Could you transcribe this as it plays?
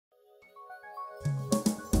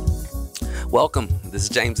Welcome. This is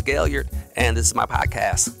James Gailliard, and this is my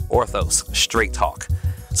podcast, Orthos, Straight Talk.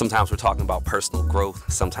 Sometimes we're talking about personal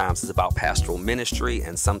growth, sometimes it's about pastoral ministry,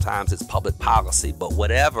 and sometimes it's public policy. But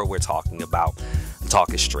whatever we're talking about, the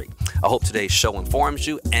talk is straight. I hope today's show informs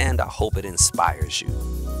you, and I hope it inspires you.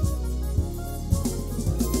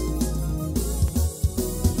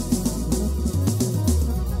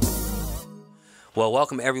 Well,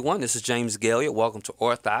 welcome everyone. This is James Gailliard. Welcome to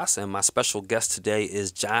Orthos, and my special guest today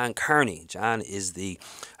is John Kearney. John is the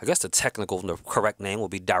technical, the correct name will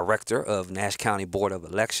be Director of Nash County Board of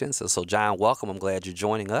Elections. So John, welcome. I'm glad you're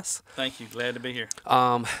joining us. Thank you. Glad to be here.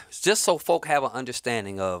 Just so folk have an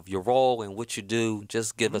understanding of your role and what you do,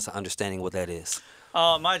 just give us an understanding of what that is.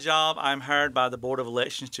 My job, I'm hired by the Board of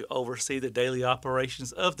Elections to oversee the daily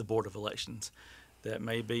operations of the Board of Elections. That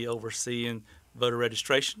may be overseeing voter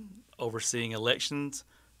registration, overseeing elections,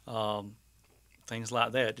 things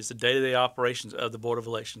like that. Just the day-to-day operations of the Board of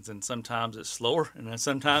Elections. And sometimes it's slower, and then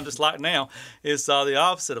sometimes it's like now, it's the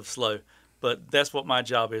opposite of slow. But that's what my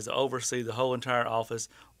job is, to oversee the whole entire office,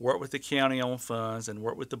 work with the county on funds, and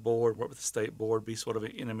work with the board, work with the state board, be sort of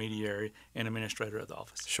an intermediary and administrator of the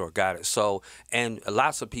office. Sure, got it. So, and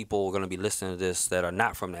lots of people are going to be listening to this that are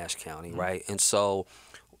not from Nash County, right? And so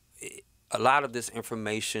a lot of this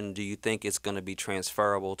information, do you think it's going to be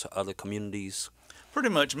transferable to other communities? Pretty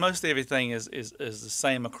much. Most everything is the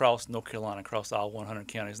same across North Carolina, across all 100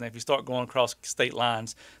 counties. And if you start going across state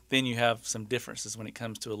lines, then you have some differences when it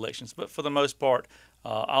comes to elections. But for the most part,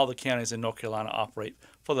 all the counties in North Carolina operate,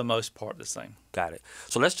 for the most part, the same. Got it.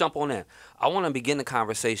 So let's jump on that. I want to begin the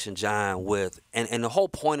conversation, John, with, and the whole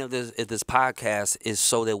point of this podcast is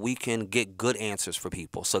so that we can get good answers for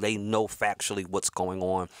people, so they know factually what's going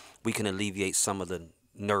on. We can alleviate some of the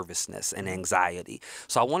nervousness and anxiety.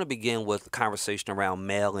 So I want to begin with the conversation around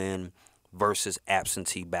mail-in versus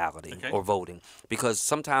absentee balloting or voting, because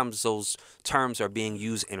sometimes those terms are being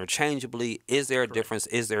used interchangeably. Is there a difference?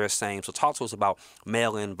 Is there a same? So talk to us about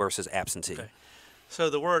mail-in versus absentee. Okay. So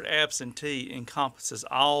the word absentee encompasses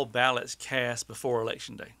all ballots cast before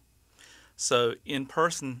Election Day. So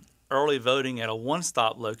in-person early voting at a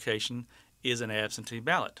one-stop location is an absentee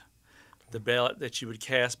ballot. The ballot that you would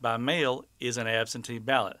cast by mail is an absentee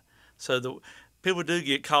ballot. So people do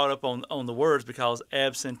get caught up on the words, because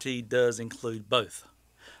absentee does include both.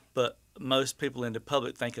 But most people in the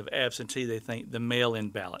public think of absentee, they think the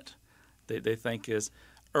mail-in ballot. They think as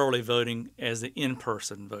early voting as the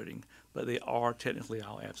in-person voting, but they are technically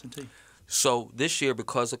all absentee. So this year,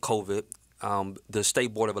 because of COVID, the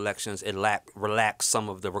State Board of Elections, it relaxed some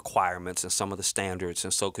of the requirements and some of the standards.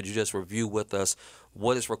 And so could you just review with us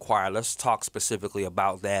what is required? Let's talk specifically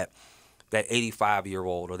about that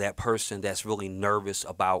 85-year-old or that person that's really nervous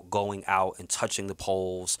about going out and touching the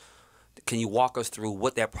polls. Can you walk us through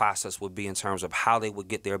what that process would be in terms of how they would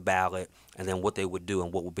get their ballot, and then what they would do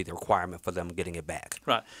and what would be the requirement for them getting it back?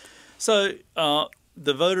 Right. So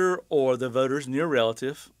the voter or the voter's near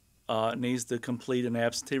relative needs to complete an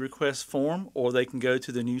absentee request form, or they can go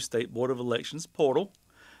to the new State Board of Elections portal.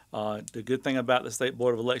 The good thing about the State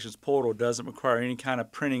Board of Elections portal doesn't require any kind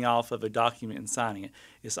of printing off of a document and signing it.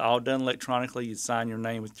 It's all done electronically. You sign your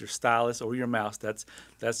name with your stylus or your mouse.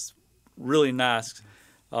 That's really nice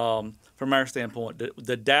from our standpoint.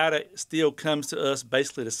 The data still comes to us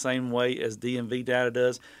basically the same way as DMV data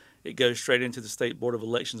does. It goes straight into the State Board of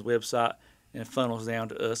Elections website and funnels down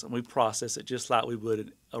to us, and we process it just like we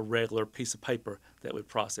would a regular piece of paper that we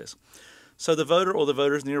process. So the voter or the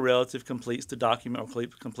voter's near relative completes the document or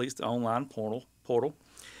completes the online portal,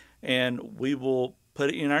 and we will put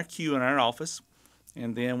it in our queue in our office.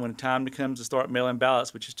 And then when time comes to start mailing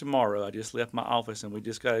ballots, which is tomorrow, I just left my office and we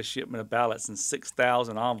just got a shipment of ballots and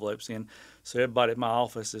 6,000 envelopes in. So everybody at my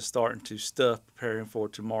office is starting to stuff, preparing for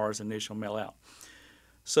tomorrow's initial mail out.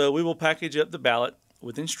 So we will package up the ballot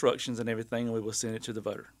with instructions and everything, and we will send it to the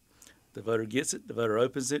voter. The voter gets it, the voter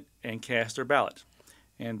opens it, and casts their ballot.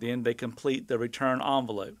 And then they complete the return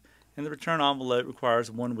envelope. And the return envelope requires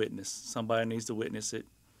one witness. Somebody needs to witness it,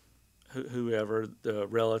 whoever, the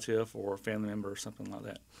relative or family member or something like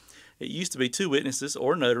that. It used to be 2 witnesses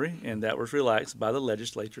or notary, and that was relaxed by the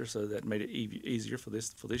legislature, so that made it easier for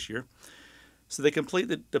this year. So they complete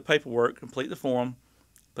the paperwork, complete the form,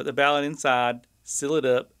 put the ballot inside, seal it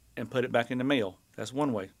up, and put it back in the mail. That's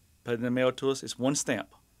one way. Put it in the mail to us. It's one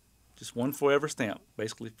stamp. Just one forever stamp,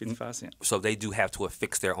 basically 55 cents. So they do have to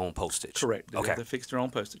affix their own postage? Correct. They have to fix their own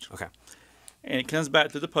postage. Okay. And it comes back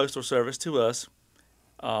to the Postal Service to us.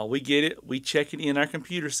 We get it. We check it in our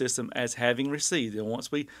computer system as having received. And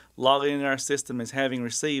once we log it in our system as having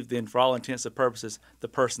received, then for all intents and purposes, the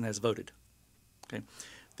person has voted. Okay.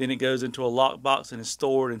 Then it goes into a lockbox and is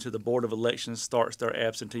stored until the Board of Elections starts their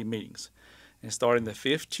absentee meetings. And starting the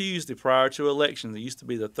 5th Tuesday prior to elections, it used to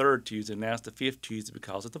be the 3rd Tuesday, now it's the 5th Tuesday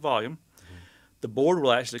because of the volume, the board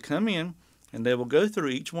will actually come in and they will go through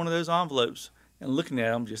each one of those envelopes and looking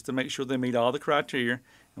at them just to make sure they meet all the criteria.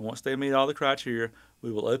 And once they meet all the criteria,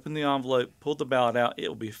 we will open the envelope, pull the ballot out. It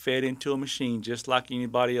will be fed into a machine just like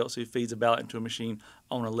anybody else who feeds a ballot into a machine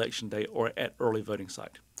on election day or at early voting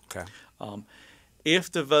site. Okay.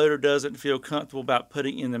 If the voter doesn't feel comfortable about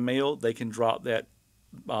putting in the mail, they can drop that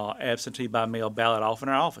absentee by mail ballot off in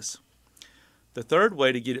our office. The third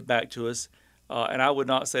way to get it back to us, and I would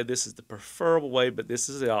not say this is the preferable way, but this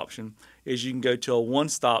is the option, is you can go to a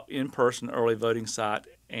one-stop in-person early voting site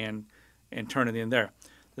and turn it in there.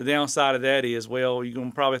 The downside of that is, well, you're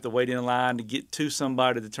going to probably have to wait in line to get to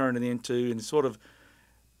somebody to turn it into, and sort of,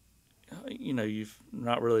 you've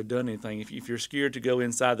not really done anything. If you're scared to go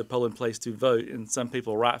inside the polling place to vote, and some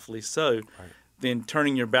people rightfully so, right, then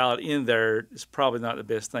turning your ballot in there is probably not the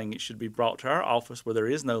best thing. It should be brought to our office where there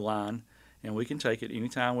is no line, and we can take it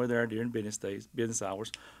anytime we're there during business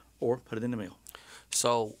hours, or put it in the mail.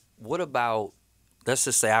 So what about, let's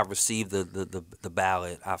just say I received the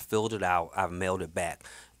ballot, I filled it out, I've mailed it back.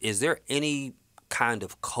 Is there any kind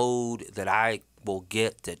of code that I will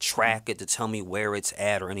get to track it, to tell me where it's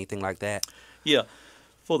at or anything like that? Yeah.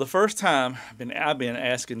 For the first time, I've been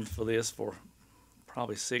asking for this for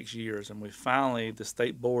probably 6 years, and the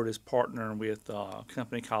state board is partnering with a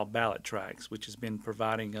company called Ballot Tracks, which has been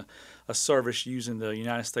providing a service using the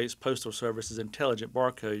United States Postal Service's intelligent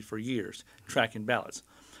barcode for years, tracking ballots.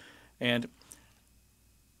 And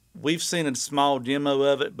we've seen a small demo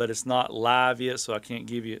of it, but it's not live yet, so I can't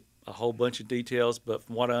give you a whole bunch of details. But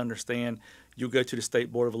from what I understand, you'll go to the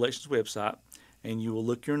State Board of Elections website, and you will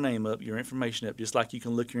look your name up, your information up, just like you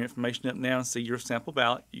can look your information up now and see your sample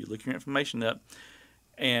ballot. You look your information up,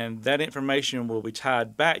 and that information will be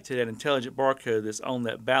tied back to that intelligent barcode that's on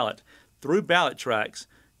that ballot. Through Ballot Tracks,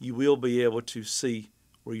 you will be able to see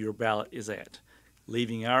where your ballot is at,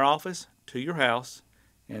 leaving our office to your house,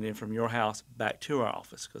 and then from your house back to our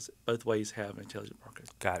office, because both ways have an intelligent barcode.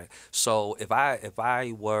 Got it. So if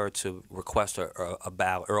I were to request a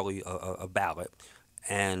ballot,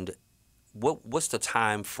 and what's the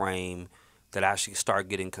time frame that I should start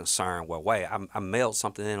getting concerned? Well, wait, I mailed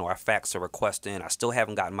something in or I faxed a request in, I still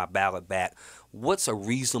haven't gotten my ballot back. What's a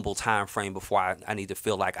reasonable time frame before I need to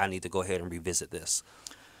feel like I need to go ahead and revisit this?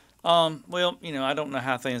 Well, I don't know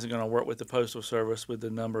how things are going to work with the Postal Service with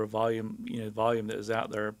the number of volume that is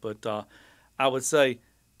out there, but I would say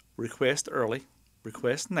request early,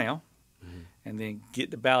 request now, and then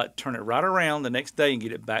get the ballot, turn it right around the next day and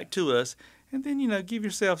get it back to us. And then, give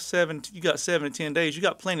yourself you got 7 to 10 days. You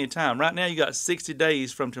got plenty of time. Right now, you got 60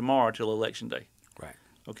 days from tomorrow till Election Day. Right.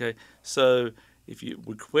 Okay. So if you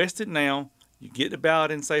request it now, you get the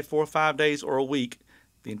ballot in, say, 4 or 5 days or a week,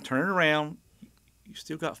 then turn it around. You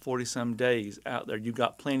still got 40-some days out there. You've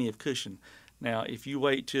got plenty of cushion. Now, if you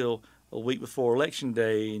wait till a week before Election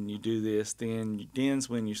Day and you do this, then's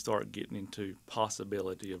when you start getting into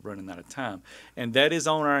possibility of running out of time. And that is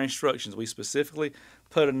on our instructions. We specifically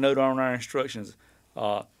put a note on our instructions.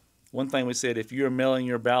 One thing we said, if you're mailing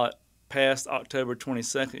your ballot past October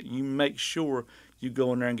 22nd, you make sure you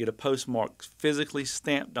go in there and get a postmark physically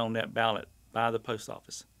stamped on that ballot by the post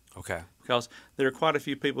office. Okay. Because there are quite a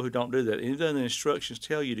few people who don't do that. Even though the instructions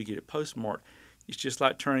tell you to get it postmarked, it's just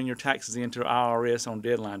like turning your taxes into IRS on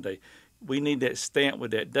deadline day. We need that stamp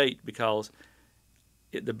with that date because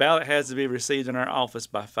the ballot has to be received in our office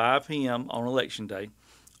by 5 p.m. on Election Day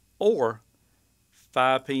or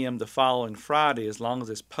 5 p.m. the following Friday, as long as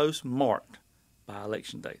it's postmarked by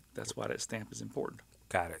Election Day. That's why that stamp is important.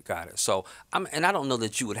 Got it. So, and I don't know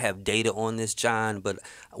that you would have data on this, John, but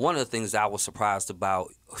one of the things I was surprised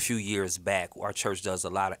about a few years back, our church does a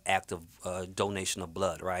lot of active donation of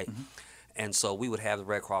blood, right? Mm-hmm. And so we would have the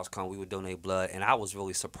Red Cross come, we would donate blood, and I was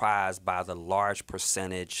really surprised by the large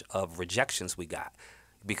percentage of rejections we got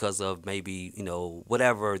because of maybe,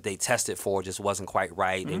 whatever they tested for just wasn't quite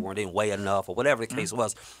right, mm-hmm. They didn't weigh enough, or whatever the case mm-hmm.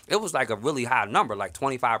 was. It was like a really high number, like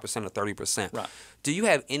 25% or 30%. Right. Do you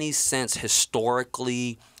have any sense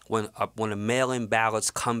historically when the mail-in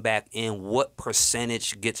ballots come back in, what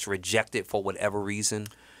percentage gets rejected for whatever reason?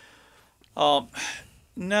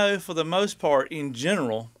 No, for the most part, in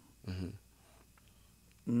general, mm-hmm.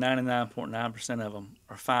 99.9% of them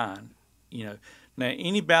are fine. Now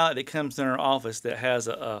any ballot that comes in our office that has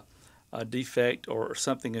a defect or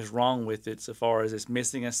something is wrong with it, so far as it's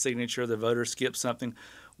missing a signature, the voter skipped something,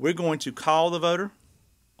 we're going to call the voter,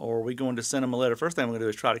 or we're going to send them a letter. First thing we're going to do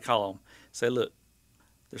is try to call them, say, look,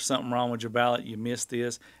 there's something wrong with your ballot, you missed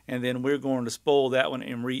this, and then we're going to spoil that one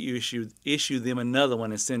and issue them another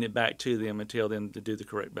one and send it back to them and tell them to do the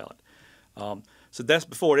correct ballot. So that's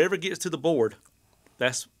before it ever gets to the board.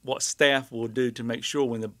 That's what staff will do to make sure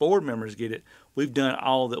when the board members get it, we've done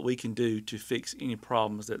all that we can do to fix any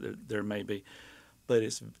problems that there may be. But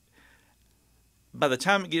by the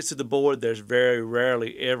time it gets to the board, there's very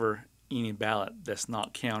rarely ever any ballot that's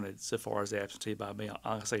not counted so far as the absentee by mail.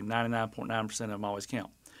 I'll say 99.9% of them always count.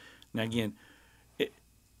 Now again,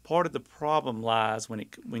 part of the problem lies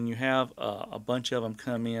when you have a bunch of them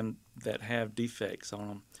come in that have defects on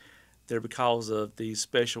them. They're because of these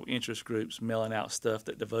special interest groups mailing out stuff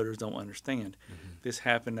that the voters don't understand. This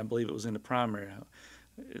happened, I believe it was in the primary.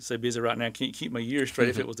 I'm so busy right now, I can't keep my years straight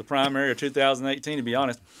if it was the primary or 2018, to be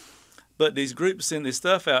honest. But these groups send this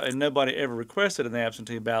stuff out, and nobody ever requested an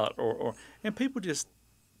absentee ballot, and people just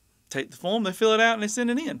take the form, they fill it out, and they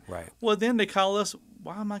send it in. Right. Well, then they call us,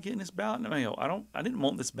 why am I getting this ballot in the mail? I didn't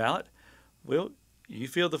want this ballot. Well, you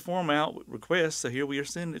filled the form out with requests, so here we are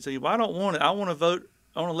sending it to you. Well, I don't want it. I want to vote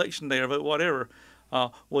on election day or vote whatever.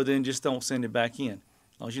 Well, then just don't send it back in.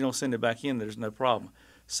 As long as you don't send it back in, there's no problem.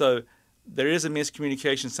 So there is a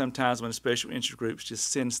miscommunication sometimes when special interest groups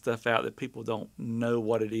just send stuff out that people don't know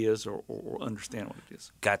what it is or understand what it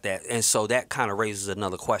is. Got that. And so that kind of raises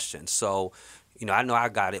another question. So, I know I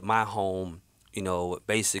got at my home,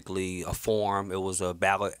 basically a form. It was a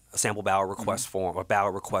sample ballot request form, a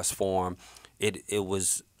ballot request form. It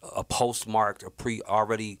was a postmarked,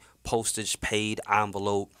 already postage paid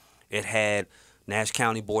envelope. It had Nash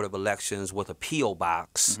County Board of Elections with a P.O.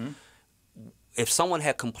 box. If someone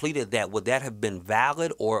had completed that, would that have been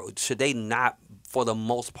valid, or should they not, for the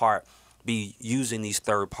most part, be using these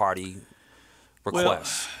third-party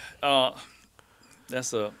requests? Well,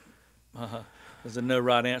 there's a no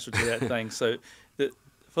right answer to that thing. So,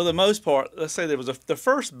 for the most part, let's say there was the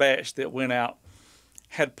first batch that went out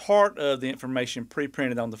had part of the information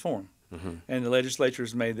pre-printed on the form. And the legislature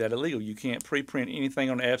has made that illegal. You can't pre-print anything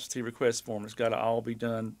on the absentee request form. It's got to all be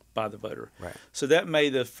done by the voter. Right. So that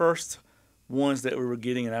made the first ones that we were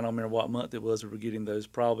getting, and I don't remember what month it was we were getting those,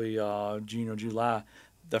 probably June or July.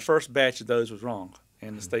 The first batch of those was wrong.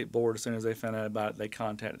 And the state board, as soon as they found out about it, they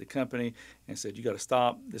contacted the company and said, you got to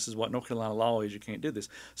stop. This is what North Carolina law is. You can't do this.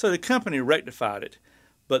 So the company rectified it,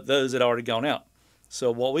 but those had already gone out.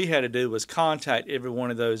 So what we had to do was contact every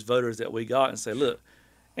one of those voters that we got and say, look,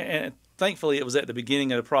 and thankfully it was at the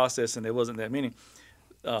beginning of the process and there wasn't that many.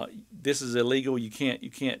 This is illegal. You can't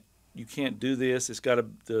do this. It's got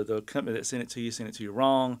the company that sent it to you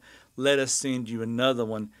wrong. Let us send you another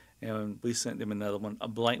one. And we sent them another one, a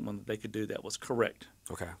blank one that they could do that was correct.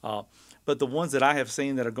 Okay. But the ones that I have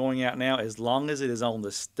seen that are going out now, as long as it is on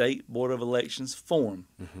the State Board of Elections form,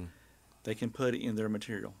 they can put it in their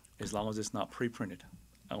material, as long as it's not pre-printed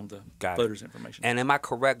on the voters' information. And am I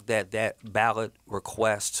correct that ballot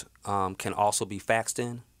request can also be faxed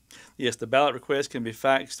in? Yes, the ballot request can be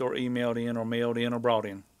faxed or emailed in or mailed in or brought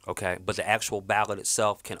in. Okay, but the actual ballot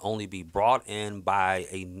itself can only be brought in by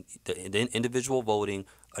the individual voting,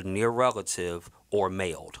 a near relative, or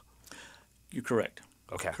mailed. You're correct.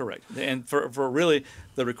 Okay. Correct. And for really,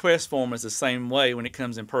 the request form is the same way when it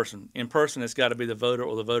comes in person. In person, it's got to be the voter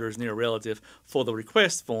or the voter's near relative for the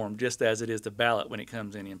request form, just as it is the ballot when it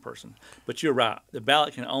comes in person. But you're right. The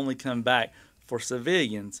ballot can only come back for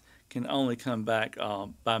civilians, can only come back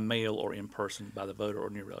by mail or in person by the voter or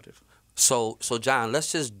near relative. So John,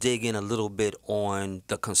 let's just dig in a little bit on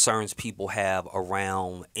the concerns people have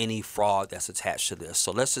around any fraud that's attached to this.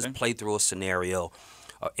 So let's just play through a scenario.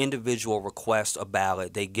 An individual requests a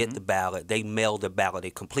ballot, they get the ballot, they mail the ballot,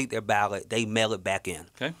 they complete their ballot, they mail it back in.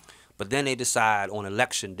 Okay. But then they decide on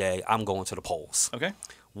election day, I'm going to the polls. Okay.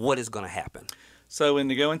 What is going to happen? So when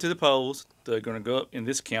they go into the polls, they're going to go up. In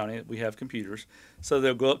this county, we have computers. So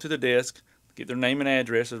they'll go up to the desk, get their name and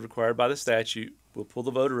address as required by the statute. We'll pull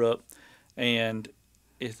the voter up. And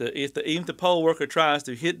even if the poll worker tries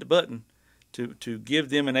to hit the button to give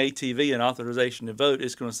them an ATV, an authorization to vote,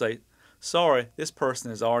 it's going to say, sorry, this person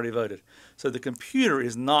has already voted. So the computer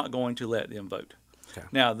is not going to let them vote. Okay.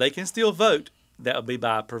 Now, they can still vote. That would be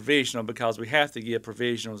by provisional, because we have to give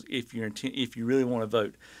provisionals if you really want to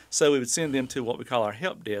vote. So we would send them to what we call our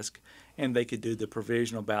help desk, and they could do the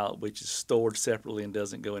provisional ballot, which is stored separately and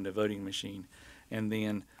doesn't go in the voting machine. And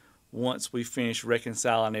then once we finish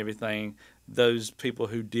reconciling everything, those people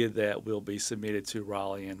who did that will be submitted to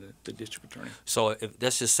Raleigh and the district attorney. So if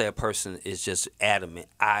let's just say a person is just adamant,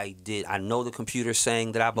 I know the computer's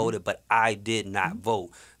saying that I voted, but I did not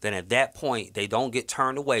vote, then at that point they don't get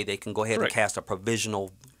turned away. They can go ahead and cast a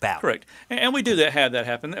provisional ballot. Correct. And we do have that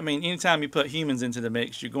happen. I mean, anytime you put humans into the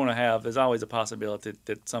mix, you're going to have, there's always a possibility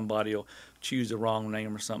that somebody will choose the wrong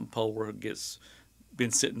name or something. Poll worker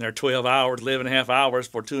been sitting there 12 hours, 11.5 hours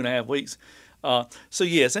for 2.5 weeks. So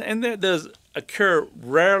yes, and that does occur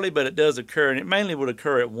rarely, but it does occur, and it mainly would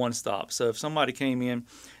occur at one stop. So if somebody came in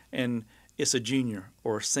and it's a junior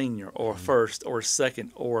or a senior or a first or a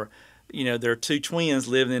second, or there are two twins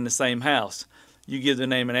living in the same house, you give their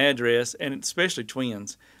name and address, and especially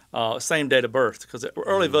twins, same date of birth. Because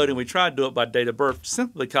early voting, we try to do it by date of birth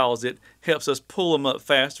simply because it helps us pull them up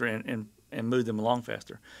faster and move them along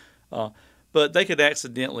faster. But they could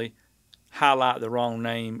accidentally highlight the wrong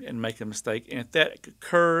name and make a mistake. And if that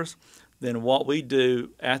occurs, then what we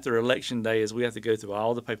do after election day is we have to go through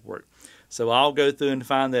all the paperwork. So I'll go through and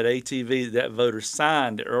find that ATV that voter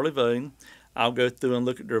signed at early voting. I'll go through and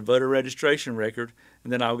look at their voter registration record,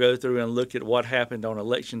 and then I'll go through and look at what happened on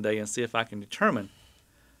election day and see if I can determine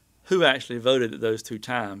who actually voted at those two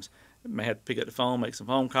times. I may have to pick up the phone, make some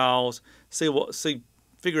phone calls,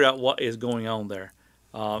 figure out what is going on there.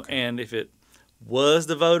 And if it was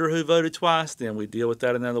the voter who voted twice, then we deal with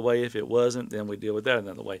that another way. If it wasn't, then we deal with that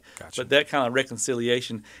another way. Gotcha. But that kind of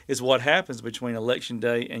reconciliation is what happens between election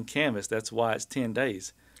day and canvass. That's why it's 10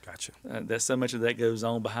 days. Gotcha. That's so much of that goes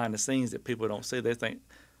on behind the scenes that people don't see. They think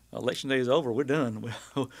election day is over, we're done.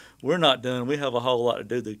 We're not done. We have a whole lot to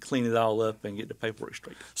do to clean it all up and get the paperwork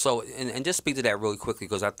straight. So, and just speak to that really quickly,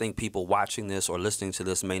 because I think people watching this or listening to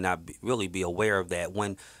this may not really be aware of that.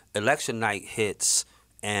 When election night hits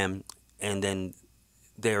and then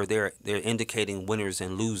they're indicating winners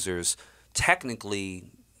and losers,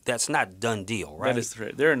 technically that's not done deal, right? That is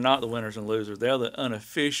correct. They're not the winners and losers. They're the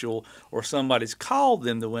unofficial, or somebody's called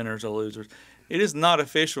them the winners or losers. It is not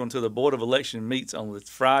official until the Board of Election meets on the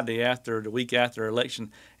Friday after, the week after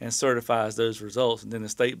election, and certifies those results. And then the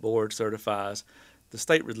state board certifies the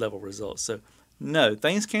state level results. So, no,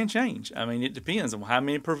 things can change. I mean, it depends on how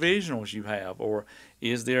many provisionals you have, or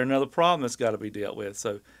is there another problem that's got to be dealt with.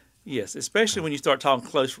 So, yes, especially when you start talking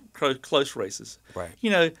close races. Right.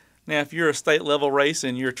 Now if you're a state level race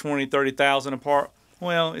and you're 20, 30,000 apart,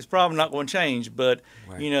 well, it's probably not going to change. But,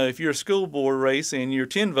 right. If you're a school board race and you're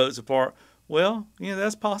 10 votes apart, well,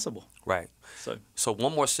 that's possible. Right. So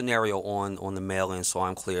one more scenario on the mail-in, so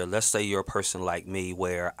I'm clear. Let's say you're a person like me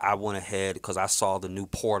where I went ahead because I saw the new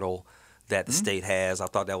portal that the state has. I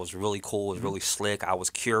thought that was really cool. It was really slick. I was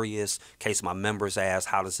curious in case my members asked,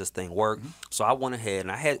 how does this thing work? So I went ahead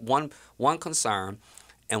and I had one concern.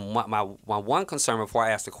 And my one concern before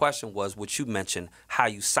I asked the question was what you mentioned, how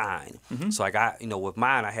you sign. So I got, with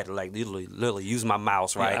mine, I had to like literally use my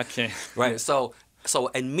mouse, right? Yeah, I can't. Right. So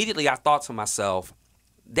immediately I thought to myself,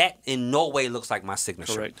 that in no way looks like my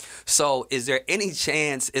signature. Correct. So is there any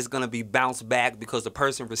chance it's going to be bounced back because the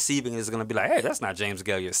person receiving it is going to be like, hey, that's not James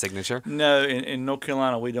Gailliard's signature? No, in North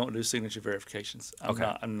Carolina, we don't do signature verifications.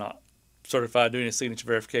 I'm not certified doing signature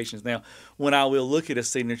verifications. Now, when I will look at a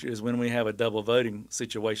signature is when we have a double voting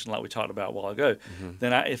situation like we talked about a while ago.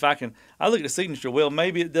 Then I look at the signature, well,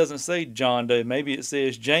 maybe it doesn't say John Doe, maybe it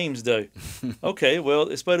says James Doe. Okay, well,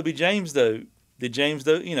 it's supposed to be James Doe. Did James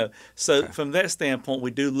Doe, So from that standpoint, we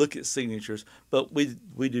do look at signatures, but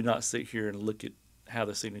we do not sit here and look at how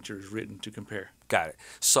the signature is written to compare. Got it.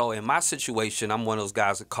 So in my situation, I'm one of those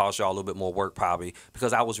guys that caused y'all a little bit more work probably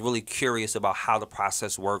because I was really curious about how the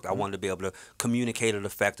process worked. I wanted to be able to communicate it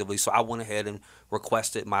effectively. So I went ahead and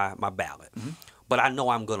requested my ballot. But I know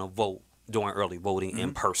I'm going to vote during early voting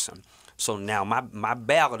in person. So now my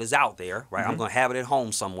ballot is out there, right? I'm going to have it at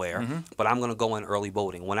home somewhere, but I'm going to go in early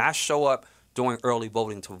voting. When I show up during early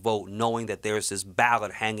voting to vote, knowing that there's this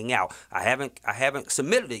ballot hanging out. I haven't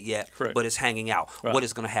submitted it yet, Correct. But it's hanging out. Right. What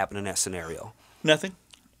is going to happen in that scenario? Nothing.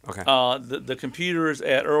 Okay. The computers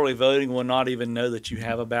at early voting will not even know that you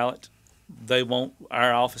have a ballot. They won't.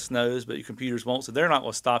 Our office knows, but your computers won't. So they're not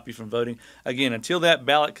going to stop you from voting. Again, until that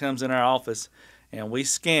ballot comes in our office and we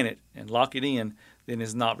scan it and lock it in, then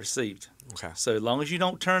it's not received. Okay. So as long as you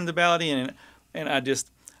don't turn the ballot in, and I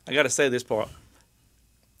got to say this part.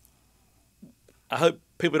 I hope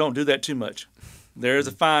people don't do that too much. There is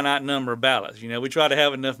a finite number of ballots. We try to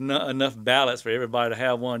have enough ballots for everybody to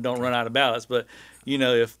have one. Don't run out of ballots. But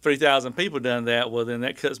if 3,000 people done that, well, then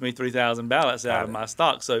that cuts me 3,000 ballots out of my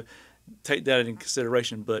stock. So take that into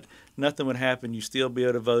consideration. But nothing would happen. You still be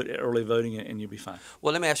able to vote at early voting, and you'll be fine.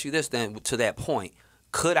 Well, let me ask you this then. To that point,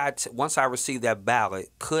 could I, once I receive that ballot,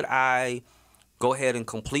 could I go ahead and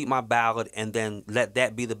complete my ballot and then let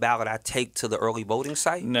that be the ballot I take to the early voting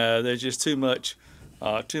site? No, there's just too much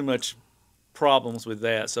problems with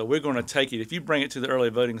that. So we're going to take it. If you bring it to the early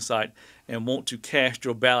voting site and want to cast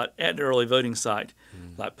your ballot at the early voting site,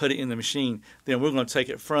 like put it in the machine, then we're going to take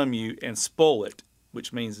it from you and spoil it,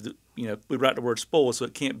 which means we write the word spoil so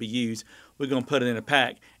it can't be used. We're going to put it in a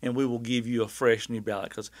pack, and we will give you a fresh new ballot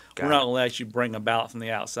because we're not going to let you bring a ballot from the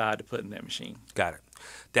outside to put in that machine. Got it.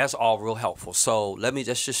 That's all real helpful. So let me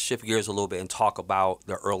just shift gears a little bit and talk about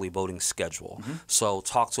the early voting schedule. So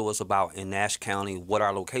talk to us about in Nash County what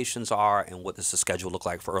our locations are and what does the schedule look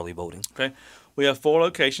like for early voting. Okay, we have 4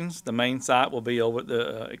 locations. The main site will be over at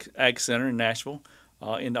the Ag Center in Nashville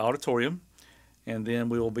in the auditorium. And then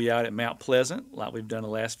we will be out at Mount Pleasant, like we've done the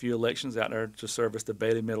last few elections, out there to service the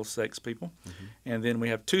Bailey Middlesex people. And then we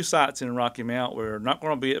have 2 sites in Rocky Mount. We're not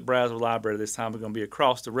going to be at Brownsville Library this time. We're going to be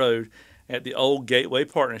across the road at the old Gateway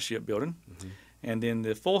Partnership Building. And then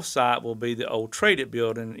the 4th site will be the old Traded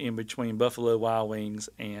Building in between Buffalo Wild Wings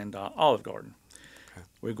and Olive Garden.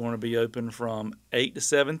 We're going to be open from 8 to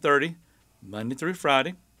 7:30, Monday through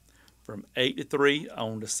Friday, from 8 to 3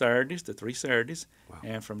 on the Saturdays, the 3 Saturdays,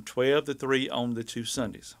 and from 12 to 3 on the 2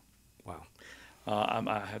 Sundays. Wow.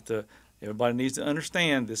 Everybody needs to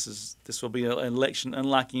understand this will be an election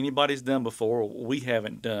unlike anybody's done before, or we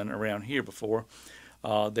haven't done around here before.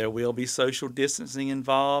 There will be social distancing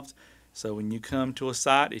involved. So when you come to a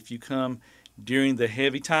site, if you come during the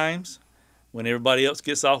heavy times, when everybody else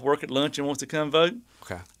gets off work at lunch and wants to come vote,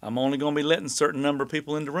 I'm only going to be letting a certain number of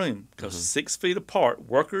people in the room because 6 feet apart,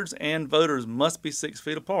 workers and voters must be 6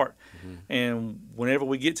 feet apart. And whenever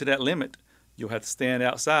we get to that limit, you'll have to stand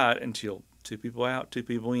outside until 2 people out, 2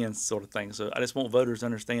 people in, sort of thing. So I just want voters to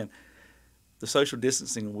understand the social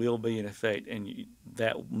distancing will be in effect, and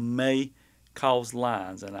that may cause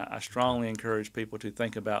lines. And I strongly encourage people to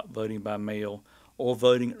think about voting by mail or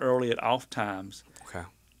voting early at off times.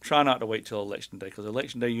 Try not to wait till Election Day, because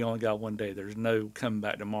Election Day you only got 1 day. There's no coming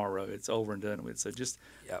back tomorrow. It's over and done with. So just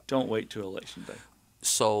don't wait till Election Day.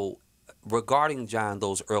 So regarding, John,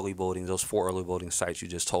 those early voting, those 4 early voting sites you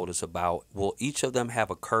just told us about, will each of them have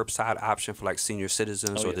a curbside option for like senior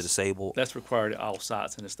citizens or the disabled? That's required at all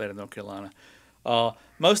sites in the state of North Carolina.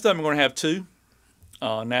 Most of them are going to have 2.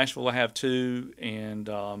 Nashville will have 2, and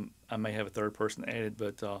I may have a 3rd person added,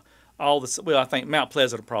 but I think Mount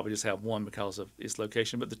Pleasant will probably just have 1 because of its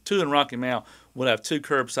location. But the 2 in Rocky Mount will have 2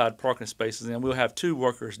 curbside parking spaces, and we'll have 2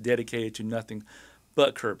 workers dedicated to nothing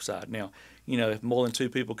but curbside. Now, if more than 2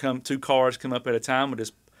 people 2 cars come up at a time, we'll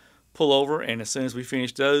just pull over, and as soon as we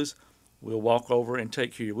finish those, we'll walk over and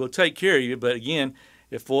take care of you. We'll take care of you, but again,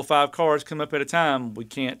 if 4 or 5 cars come up at a time, we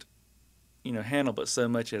can't handle but so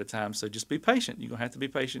much at a time. So just be patient. You're going to have to be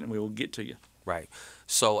patient, and we will get to you. Right.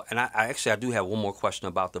 So, and I do have one more question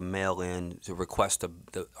about the mail-in, to request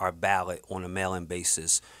our ballot on a mail-in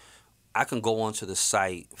basis. I can go onto the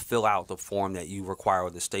site, fill out the form that you require or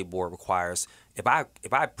the state board requires. If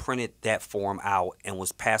I printed that form out and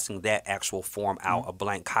was passing that actual form out, a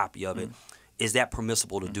blank copy of it, is that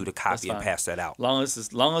permissible to do the copy and pass that out?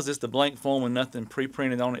 As long as it's the blank form with nothing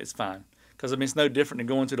pre-printed on it, it's fine. Because it's no different than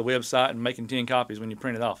going to the website and making 10 copies when you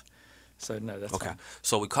print it off. So no, that's fine.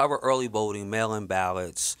 So we cover early voting, mail-in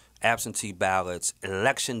ballots, absentee ballots,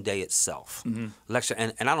 election day itself. Election,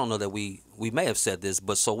 and I don't know that we may have said this,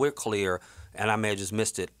 but so we're clear, and I may have just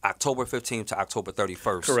missed it, October 15th to October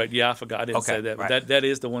 31st. Correct. Yeah, I forgot. I didn't say that. But that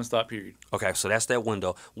is the one-stop period. Okay, so that's that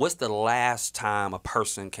window. What's the last time a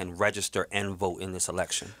person can register and vote in this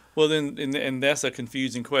election? Well, then, and that's a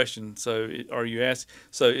confusing question. So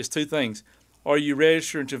so it's 2 things. Are you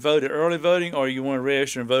registering to vote at early voting, or you want to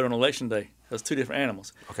register and vote on Election Day? Those 2 different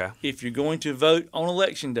animals. If you're going to vote on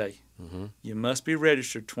Election Day, you must be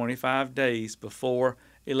registered 25 days before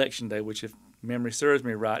Election Day, which, if memory serves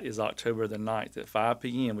me right, is October the 9th at 5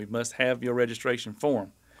 p.m. We must have your registration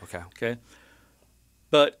form. Okay.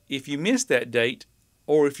 But if you miss that date,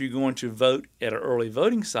 or if you're going to vote at an early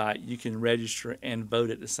voting site, you can register and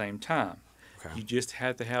vote at the same time. You just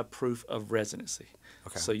have to have proof of residency.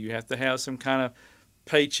 So you have to have some kind of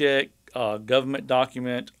paycheck, government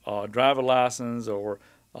document, driver license, or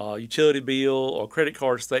utility bill or credit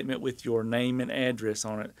card statement with your name and address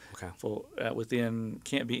on it. For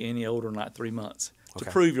can't be any older than like 3 months to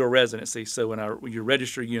prove your residency. So when you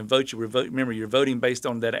register, you vote. Remember, you're voting based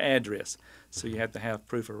on that address. So you have to have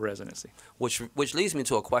proof of residency. Which leads me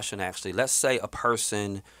to a question, actually. Let's say a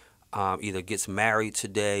person either gets married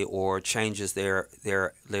today or changes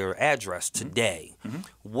their address today.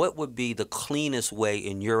 What would be the cleanest way,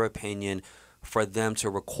 in your opinion, for them to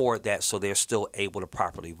record that so they're still able to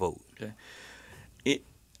properly vote?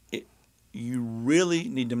 You really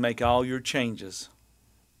need to make all your changes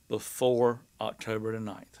before October the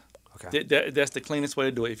 9th. That's the cleanest way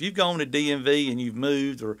to do it. If you've gone to DMV and you've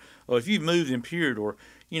moved, or if you've moved in period, or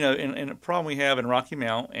and the problem we have in Rocky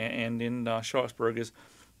Mount and in Sharpsburg is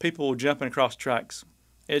people jumping across tracks.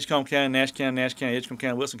 Edgecombe County, Nash County, Edgecombe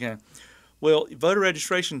County, Wilson County. Well, voter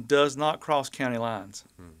registration does not cross county lines.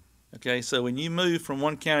 So when you move from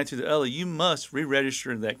one county to the other, you must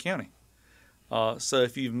re-register in that county. So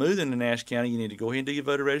if you've moved into Nash County, you need to go ahead and do your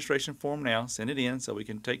voter registration form now. Send it in so we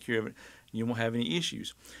can take care of it. You won't have any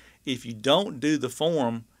issues. If you don't do the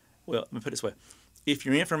form, well, let me put it this way. If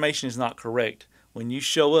your information is not correct, when you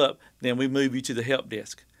show up, then we move you to the help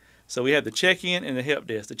desk. So we have the check-in and the help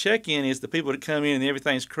desk. The check-in is the people that come in and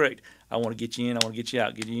everything's correct. I want to get you in, I want to get you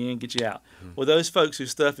out, get you in, get you out. Mm-hmm. Well, those folks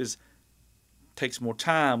whose stuff takes more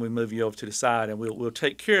time, we move you over to the side, and we'll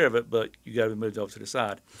take care of it, but you got to be moved over to the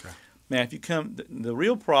side. Okay. Now, if you come, the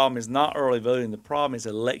real problem is not early voting. The problem is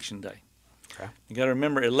election day. Okay. You got to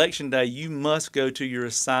remember, election day, you must go to your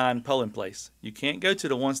assigned polling place. You can't go to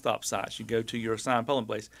the one-stop sites. You go to your assigned polling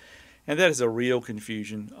place, and that is a real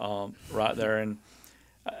confusion right there. And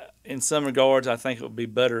in some regards, I think it would be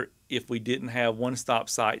better if we didn't have one-stop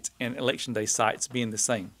sites and election day sites being the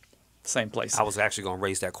same place. I was actually going to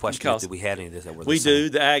raise that question. Did we have any of this that were the We same? do,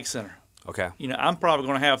 the Ag Center. Okay. You know, I'm probably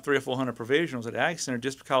going to have 300 or 400 provisionals at the Ag Center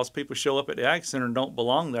just because people show up at the Ag Center and don't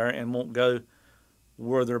belong there and won't go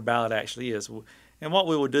where their ballot actually is. And what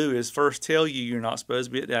we will do is first tell you you're not supposed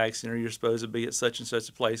to be at the Ag Center, you're supposed to be at such and such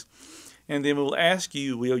a place. And then we'll ask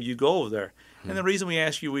you, will you go over there? And the reason we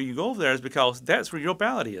ask you, will you go over there, is because that's where your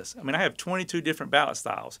ballot is. I mean, I have 22 different ballot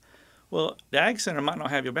styles. Well, the Ag Center might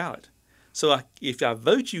not have your ballot. So if I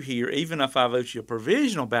vote you here, even if I vote you a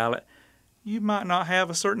provisional ballot, you might not have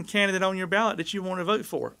a certain candidate on your ballot that you want to vote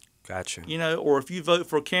for. Gotcha. You know, or if you vote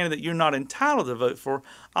for a candidate you're not entitled to vote for,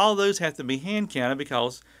 all those have to be hand counted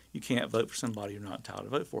because you can't vote for somebody you're not entitled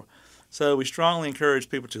to vote for. So we strongly encourage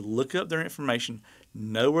people to look up their information,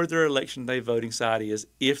 know where their election day voting site is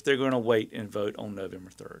if they're going to wait and vote on November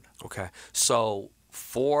 3rd. Okay. So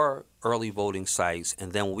 4 early voting sites,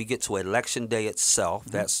 and then when we get to election day itself,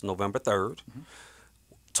 that's November 3rd,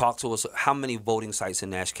 talk to us, how many voting sites in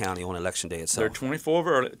Nash County on election day itself? There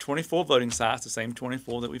are 24 voting sites, the same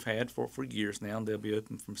 24 that we've had for years now. They'll be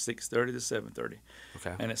open from 6:30 to 7:30.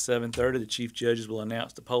 Okay. And at 7:30, the chief judges will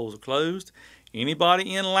announce the polls are closed.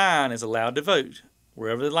 Anybody in line is allowed to vote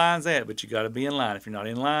wherever the line's at, but you got to be in line. If you're not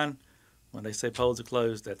in line, when they say polls are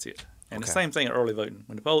closed, that's it. And the same thing at early voting.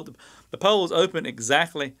 When the polls open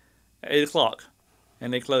exactly at 8 o'clock,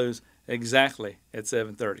 and they close exactly at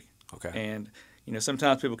 7:30. Okay. And you know,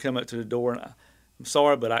 sometimes people come up to the door, and I'm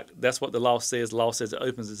sorry, but that's what the law says. The law says it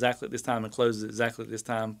opens exactly at this time and closes exactly at this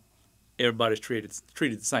time. Everybody's treated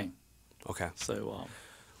the same. Okay. So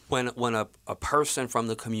when a person from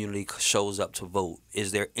the community shows up to vote,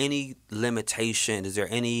 is there any limitation? Is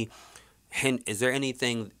there anything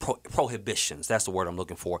prohibitions? That's the word I'm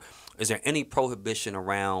looking for. Is there any prohibition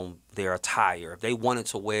around their attire? If they wanted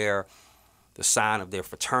to wear the sign of their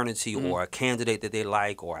fraternity or a candidate that they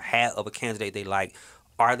like or a hat of a candidate they like,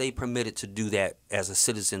 are they permitted to do that as a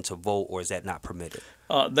citizen to vote, or is that not permitted?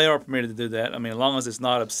 They are permitted to do that. I mean, as long as it's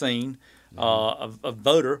not obscene. A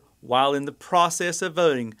voter, while in the process of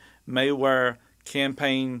voting, may wear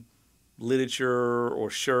campaign literature or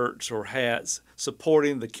shirts or hats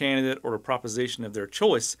supporting the candidate or a proposition of their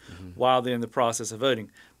choice while they're in the process of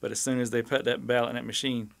voting. But as soon as they put that ballot in that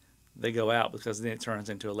machine, they go out, because then it turns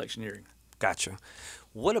into electioneering. Gotcha.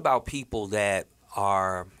 What about people that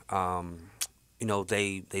are,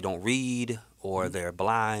 they don't read, or they're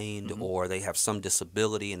blind, or they have some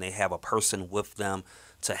disability and they have a person with them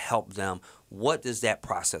to help them? What does that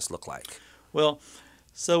process look like? Well,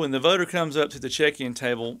 so when the voter comes up to the check-in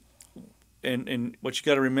table, and what you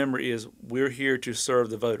got to remember is we're here to serve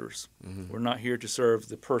the voters. We're not here to serve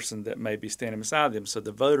the person that may be standing beside them. So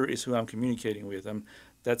the voter is who I'm communicating with.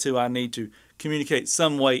 That's who I need to communicate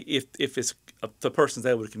some way if it's the person's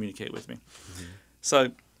able to communicate with me.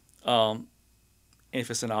 So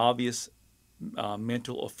if it's an obvious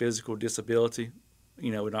mental or physical disability,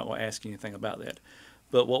 we're not going to ask anything about that.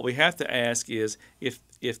 But what we have to ask is if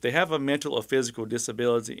they have a mental or physical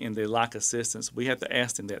disability and they lack assistance, we have to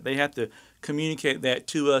ask them that. They have to communicate that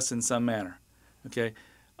to us in some manner. Okay.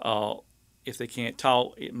 If they can't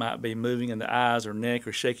talk, it might be moving in the eyes or neck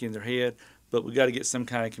or shaking their head. But we got to get some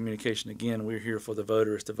kind of communication. Again, we're here for the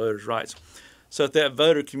voter. It's the voter's rights. So if that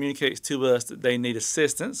voter communicates to us that they need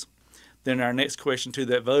assistance, then our next question to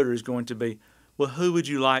that voter is going to be, well, who would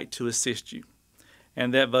you like to assist you?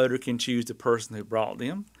 And that voter can choose the person who brought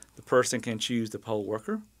them. The person can choose the poll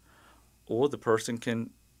worker, or the person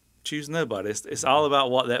can choose nobody. It's all about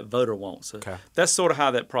what that voter wants. So that's sort of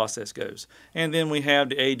how that process goes. And then we have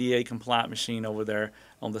the ADA compliant machine over there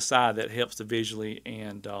on the side that helps the visually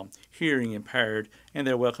and hearing impaired, and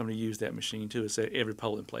they're welcome to use that machine too. It's at every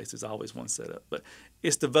polling place. There's always one set up. But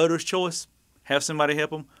it's the voter's choice. Have somebody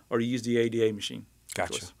help them, or use the ADA machine.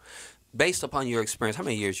 Gotcha. Based upon your experience, how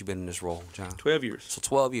many years you been in this role, John? 12 years. So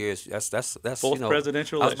 12 years. That's Fourth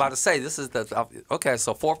presidential election. I was about to say this is the okay.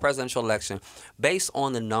 So fourth presidential election, based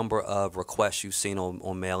on the number of requests you've seen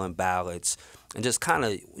on mail-in ballots, and just kind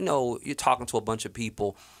of you're talking to a bunch of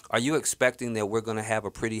people. Are you expecting that we're going to have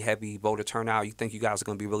a pretty heavy voter turnout? You think you guys are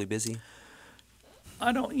going to be really busy?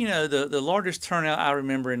 I don't, the largest turnout I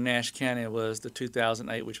remember in Nash County was the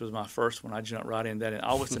 2008, which was my first one. I jumped right in that in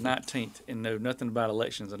August the 19th and know nothing about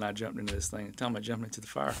elections, and I jumped into this thing. Tell me, I jumped into the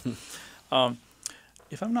fire.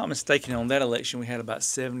 If I'm not mistaken, on that election, we had about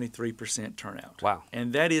 73% turnout. Wow.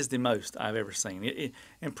 And that is the most I've ever seen.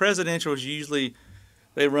 And presidentials usually,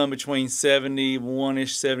 they run between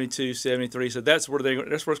 71-ish, 72, 73. So that's where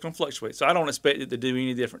it's going to fluctuate. So I don't expect it to do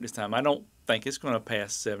any different this time. I don't think it's going to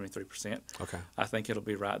pass 73%. Okay. I think it'll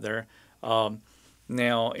be right there.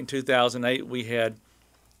 Now, in 2008, we had,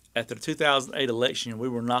 after the 2008 election, we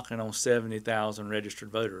were knocking on 70,000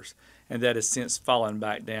 registered voters. And that has since fallen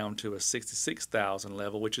back down to a 66,000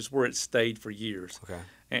 level, which is where it stayed for years. Okay.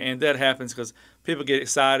 And that happens because people get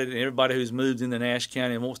excited, and everybody who's moved into Nash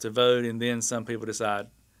County and wants to vote, and then some people decide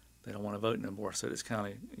they don't want to vote no more, so this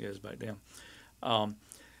kind of goes back down.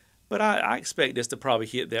 But I expect this to probably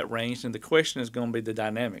hit that range, and the question is going to be the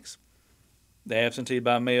dynamics. The absentee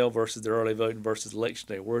by mail versus the early voting versus election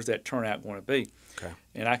day. Where's that turnout going to be? Okay.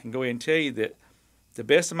 And I can go ahead and tell you that the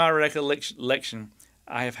best of my recollection,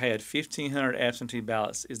 I have had 1,500 absentee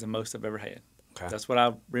ballots is the most I've ever had. Okay. That's what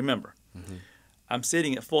I remember. Mm-hmm. I'm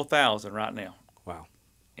sitting at 4,000 right now. Wow.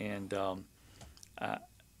 And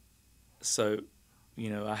so,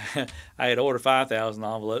 I had ordered 5,000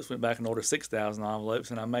 envelopes, went back and ordered 6,000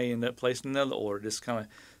 envelopes, and I may end up placing another order, just kind of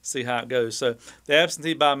see how it goes. So the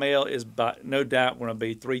absentee by mail is no doubt going to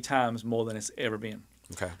be 3 times more than it's ever been.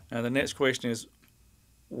 Okay. Now the next question is,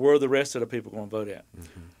 where are the rest of the people going to vote at?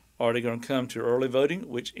 Mm-hmm. Are they going to come to early voting,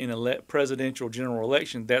 which in a presidential general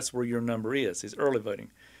election, that's where your number is early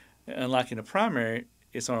voting. Unlike in a primary,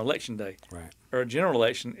 it's on election day. Right. Or a general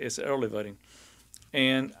election, it's early voting.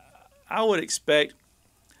 And I would expect,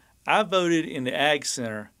 I voted in the Ag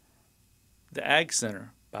Center. The Ag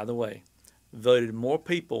Center, by the way, voted more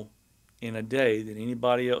people in a day than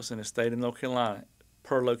anybody else in the state of North Carolina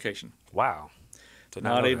per location. Wow.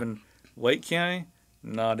 Not even Wake County,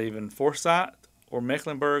 not even Forsyth or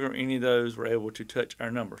Mecklenburg or any of those were able to touch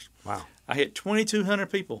our numbers. Wow. I hit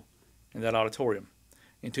 2,200 people in that auditorium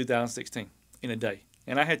in 2016 in a day.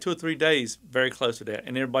 And I had 2 or 3 days very close to that,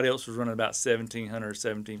 and everybody else was running about 1,700,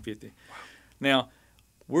 1,750. Wow. Now,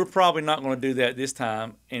 we're probably not going to do that this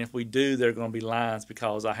time, and if we do, there are going to be lines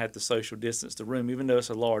because I have to social distance the room. Even though it's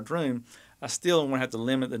a large room, I still want to have to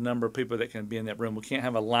limit the number of people that can be in that room. We can't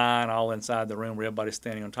have a line all inside the room where everybody's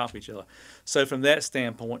standing on top of each other. So from that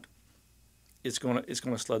standpoint, it's going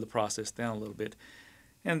to slow the process down a little bit.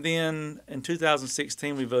 And then in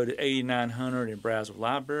 2016, we voted 8,900 in Brownsville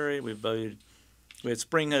Library. We had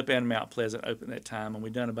Spring Hope and Mount Pleasant open that time, and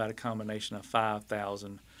we've done about a combination of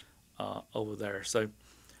 5,000 over there. So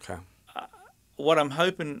okay. What I'm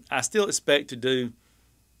hoping, I still expect to do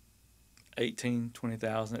 18,000,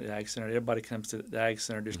 20,000 at the Ag Center. Everybody comes to the Ag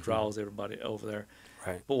Center, just draws everybody over there.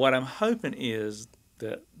 Right. But what I'm hoping is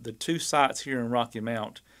that the 2 sites here in Rocky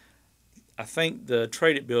Mount, I think the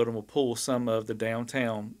Traded Building will pull some of the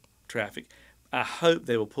downtown traffic. I hope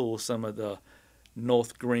they will pull some of the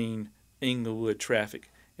North Green, Inglewood traffic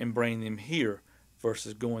and bring them here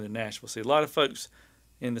versus going to Nashville. See, a lot of folks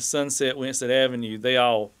in the Sunset, Winston Avenue, they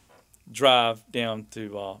all drive down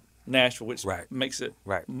to Nashville, which makes it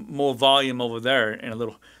more volume over there and a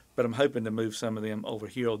little. But I'm hoping to move some of them over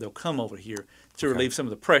here, or they'll come over here to relieve some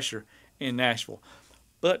of the pressure in Nashville.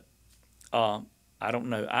 But I don't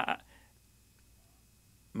know.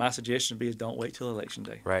 My suggestion would be is don't wait till Election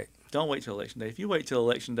Day. Right. Don't wait till Election Day. If you wait till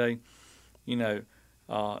Election Day,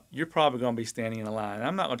 you're probably going to be standing in a line. And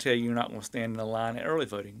I'm not going to tell you you're not going to stand in a line at early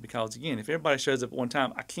voting because, again, if everybody shows up at one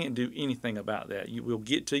time, I can't do anything about that. We'll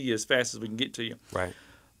get to you as fast as we can get to you. Right.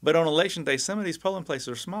 But on Election Day, some of these polling places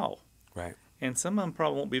are small. Right. And some of them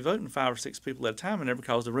probably won't be voting 5 or 6 people at a time in there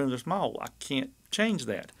because the rooms are small. I can't change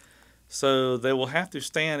that. So they will have to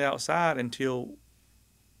stand outside until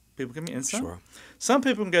people come in. And some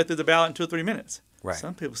people can go through the ballot in 2 or 3 minutes. Right.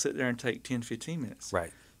 Some people sit there and take 10, 15 minutes.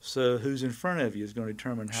 Right. So who's in front of you is going to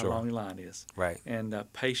determine how long your line is. Right. And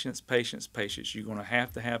patience, patience, patience. You're going to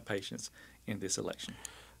have patience in this election.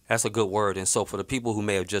 That's a good word. And so for the people who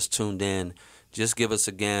may have just tuned in, just give us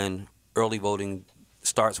again, early voting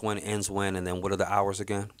starts when, ends when, and then what are the hours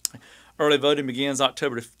again? Early voting begins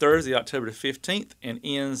Thursday, October the 15th, and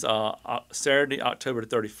ends Saturday, October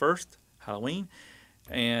the 31st, Halloween.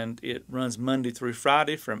 And it runs Monday through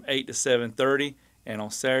Friday from 8 to 7:30, and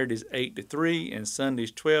on Saturdays 8 to 3, and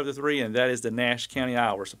Sundays 12 to 3, and that is the Nash County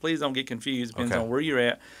hour. So please don't get confused. Depends on where you're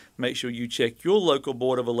at. Make sure you check your local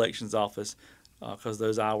Board of Elections office, because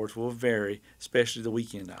those hours will vary, especially the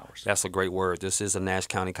weekend hours. That's a great word. This is a Nash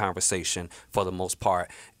County conversation for the most part.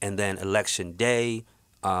 And then Election Day,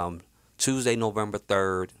 Tuesday, November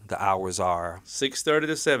 3rd, the hours are 6:30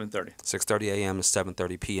 to 7:30. 6:30 a.m. to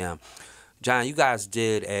 7:30 p.m. John, you guys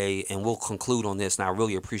did and we'll conclude on this, and I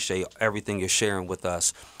really appreciate everything you're sharing with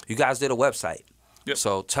us. You guys did a website. Yep.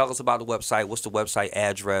 So tell us about the website. What's the website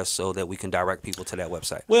address so that we can direct people to that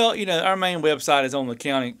website? Well, our main website is on the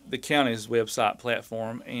county's website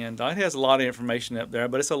platform, and it has a lot of information up there.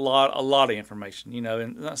 But it's a lot of information,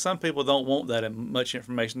 And some people don't want that much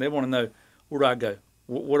information. They want to know, where do I go?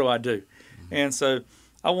 What do I do? Mm-hmm. And so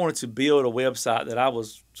I wanted to build a website that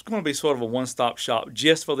was going to be sort of a one-stop shop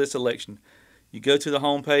just for this election. You go to the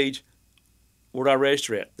home page. Where do I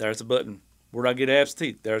register at? There's a button. Where do I get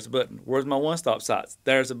absentee? There's a button. Where's my one-stop sites?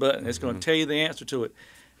 There's a button. It's going to tell you the answer to it.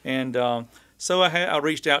 And so I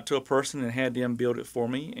reached out to a person and had them build it for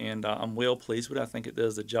me, and I'm well pleased with it. I think it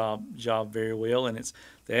does the job very well. And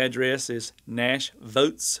the address is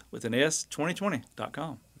NashVotes with an S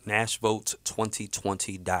 2020.com.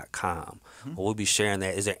 NashVotes2020.com. Well, we'll be sharing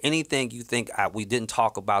that. Is there anything you think we didn't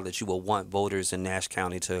talk about that you would want voters in Nash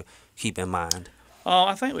County to keep in mind?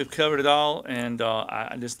 I think we've covered it all, and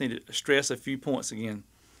I just need to stress a few points again.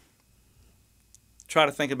 Try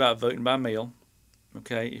to think about voting by mail.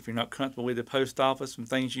 Okay, if you're not comfortable with the post office and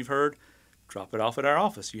things you've heard, drop it off at our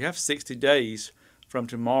office. You have 60 days from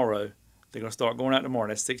tomorrow. They're going to start going out tomorrow.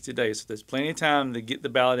 That's 60 days. So there's plenty of time to get the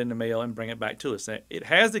ballot in the mail and bring it back to us. It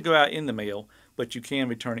has to go out in the mail, but you can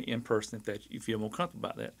return it in person if you feel more comfortable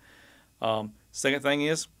about that. Second thing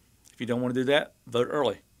is, if you don't want to do that, vote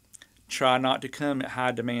early. Try not to come at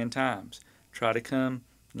high demand times. Try to come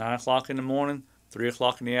 9 o'clock in the morning, 3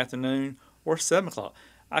 o'clock in the afternoon, or 7 o'clock.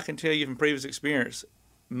 I can tell you from previous experience,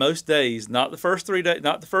 most days, not the first 3 days,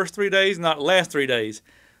 not the last 3 days,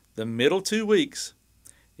 the middle 2 weeks,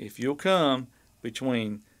 if you'll come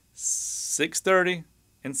between 6:30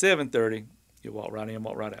 and 7:30, you'll walk right in,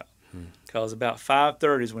 walk right out. Because about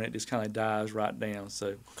 5:30 is when it just kind of dies right down.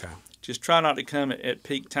 So just try not to come at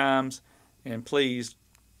peak times, and please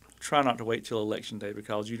try not to wait till Election Day,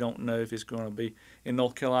 because you don't know if it's going to be in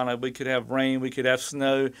North Carolina. We could have rain, we could have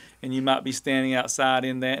snow, and you might be standing outside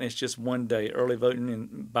in that, and it's just one day. Early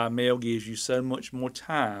voting by mail gives you so much more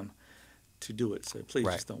time to do it. So please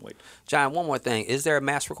just don't wait. John, one more thing. Is there a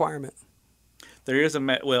mask requirement? There is a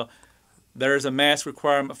mask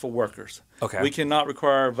requirement for workers. Okay. We cannot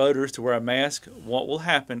require voters to wear a mask. What will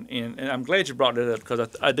happen, and I'm glad you brought that up,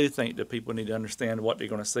 because I do think that people need to understand what they're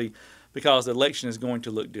going to see, because the election is going to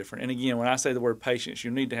look different. And again, when I say the word patience, you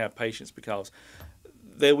need to have patience, because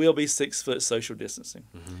there will be 6 foot social distancing.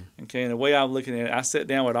 Okay, and the way I'm looking at it, I sat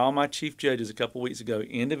down with all my chief judges a couple weeks ago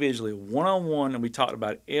individually, one-on-one, and we talked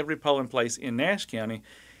about every polling place in Nash County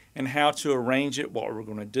and how to arrange it, what we're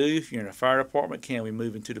going to do. If you're in a fire department, can we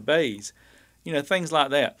move into the bays? Things like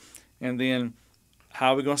that. And then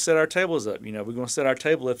how are we going to set our tables up? We're going to set our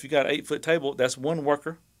table up. If you got an 8-foot table, that's one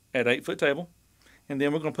worker at an 8-foot table. And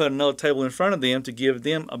then we're going to put another table in front of them to give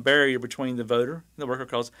them a barrier between the voter and the worker,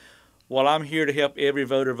 because while I'm here to help every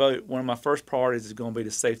voter vote, one of my first priorities is going to be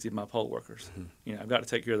the safety of my poll workers. I've got to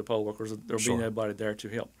take care of the poll workers. There'll be nobody there to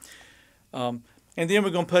help. And then we're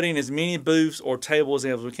going to put in as many booths or tables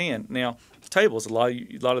as we can. Now, tables, a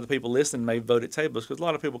lot of the people listening may vote at tables, because a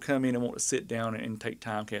lot of people come in and want to sit down and take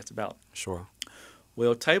time, cast a ballot. Sure.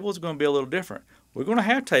 Well, tables are going to be a little different. We're going to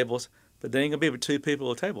have tables, but they ain't going to be with 2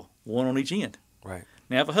 people at a table, one on each end. Right.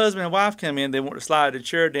 Now, if a husband and wife come in, they want to slide the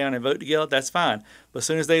chair down and vote together, that's fine. But as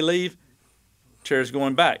soon as they leave, chair's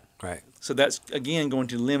going back. Right. So that's, again, going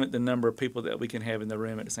to limit the number of people that we can have in the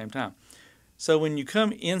room at the same time. So when you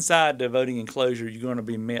come inside the voting enclosure, you're going to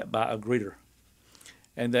be met by a greeter.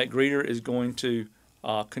 And that greeter is going to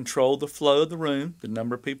control the flow of the room, the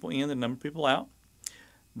number of people in, the number of people out.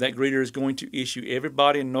 That greeter is going to issue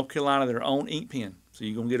everybody in North Carolina their own ink pen. So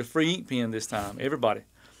you're going to get a free ink pen this time, everybody.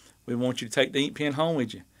 We want you to take the ink pen home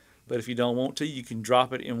with you. But if you don't want to, you can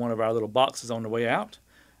drop it in one of our little boxes on the way out.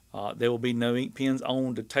 There will be no ink pens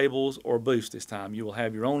on the tables or booths this time. You will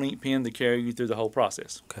have your own ink pen to carry you through the whole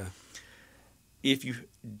process. Okay. If you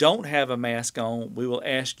don't have a mask on, we will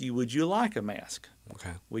ask you, would you like a mask?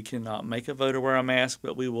 Okay. We cannot make a voter wear a mask,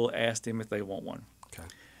 but we will ask them if they want one. Okay.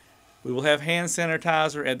 We will have hand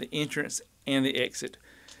sanitizer at the entrance and the exit.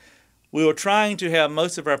 We are trying to have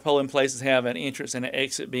most of our polling places have an entrance and an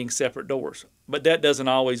exit being separate doors, but that doesn't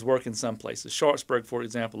always work in some places. Sharpsburg, for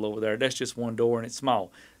example, over there, that's just one door and it's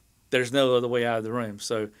small. There's no other way out of the room,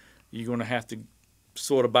 so you're going to have to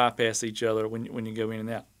sort of bypass each other when you go in and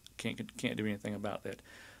out. Can't do anything about that.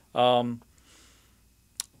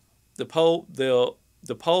 The poll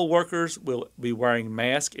workers will be wearing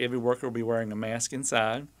masks. Every worker will be wearing a mask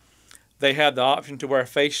inside. They have the option to wear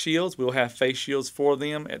face shields. We'll have face shields for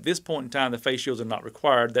them. At this point in time, the face shields are not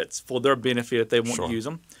required. That's for their benefit if they want to use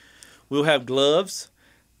them. We'll have gloves,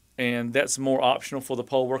 and that's more optional for the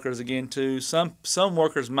poll workers again too. Some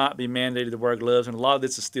workers might be mandated to wear gloves, and a lot of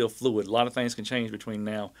this is still fluid. A lot of things can change between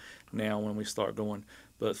now when we start going.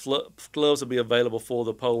 But gloves will be available for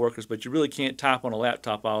the poll workers, but you really can't type on a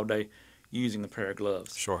laptop all day using a pair of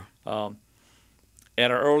gloves. Sure. At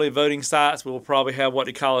our early voting sites, we'll probably have what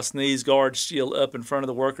they call a sneeze guard shield up in front of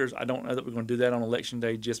the workers. I don't know that we're going to do that on Election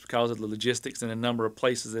Day just because of the logistics and the number of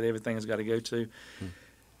places that everything has got to go to.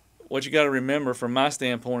 What you got to remember from my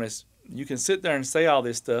standpoint is you can sit there and say all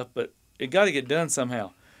this stuff, but it got to get done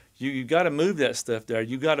somehow. You got to move that stuff there.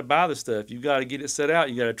 You got to buy the stuff. You got to get it set out.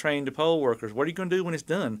 You got to train the poll workers. What are you going to do when it's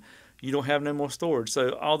done? You don't have no more storage.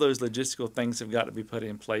 So all those logistical things have got to be put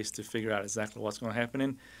in place to figure out exactly what's going to happen.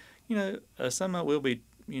 And some of it will be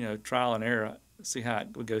trial and error. See how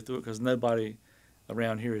we go through it because nobody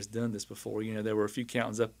around here has done this before. There were a few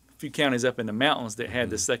counties up in the mountains that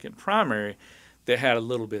had the second primary that had a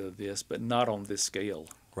little bit of this, but not on this scale.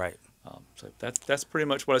 Right. So that's pretty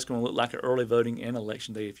much what it's going to look like at early voting and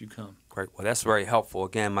Election Day if you come. Great. Well, that's very helpful.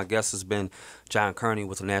 Again, my guest has been John Kearney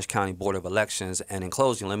with the Nash County Board of Elections. And in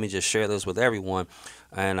closing, let me just share this with everyone.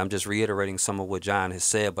 And I'm just reiterating some of what John has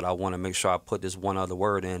said, but I want to make sure I put this one other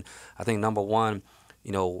word in. I think number one,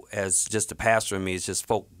 as just the pastor in me, is just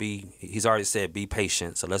he's already said be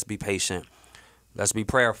patient. So let's be patient. Let's be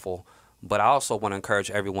prayerful. But I also want to encourage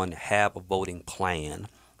everyone to have a voting plan.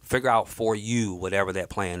 Figure out for you whatever that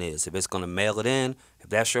plan is. If it's going to mail it in, if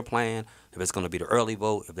that's your plan, if it's going to be the early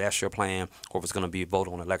vote, if that's your plan, or if it's going to be a vote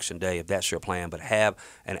on Election Day, if that's your plan. But have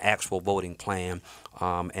an actual voting plan,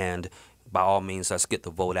 and by all means, let's get the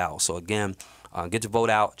vote out. So again, get your vote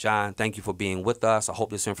out. John, thank you for being with us. I hope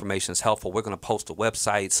this information is helpful. We're going to post the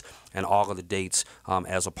websites and all of the dates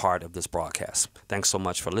as a part of this broadcast. Thanks so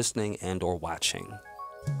much for listening and or watching.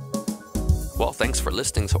 Well, thanks for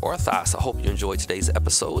listening to Orthos. I hope you enjoyed today's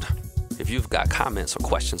episode. If you've got comments or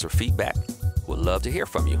questions or feedback, we'd love to hear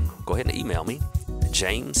from you. Go ahead and email me,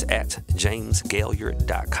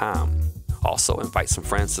 james@jamesgailliard.com. Also, invite some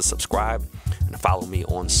friends to subscribe and follow me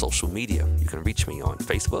on social media. You can reach me on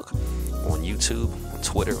Facebook, on YouTube, on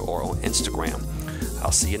Twitter, or on Instagram.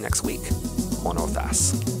 I'll see you next week on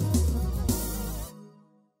Orthos.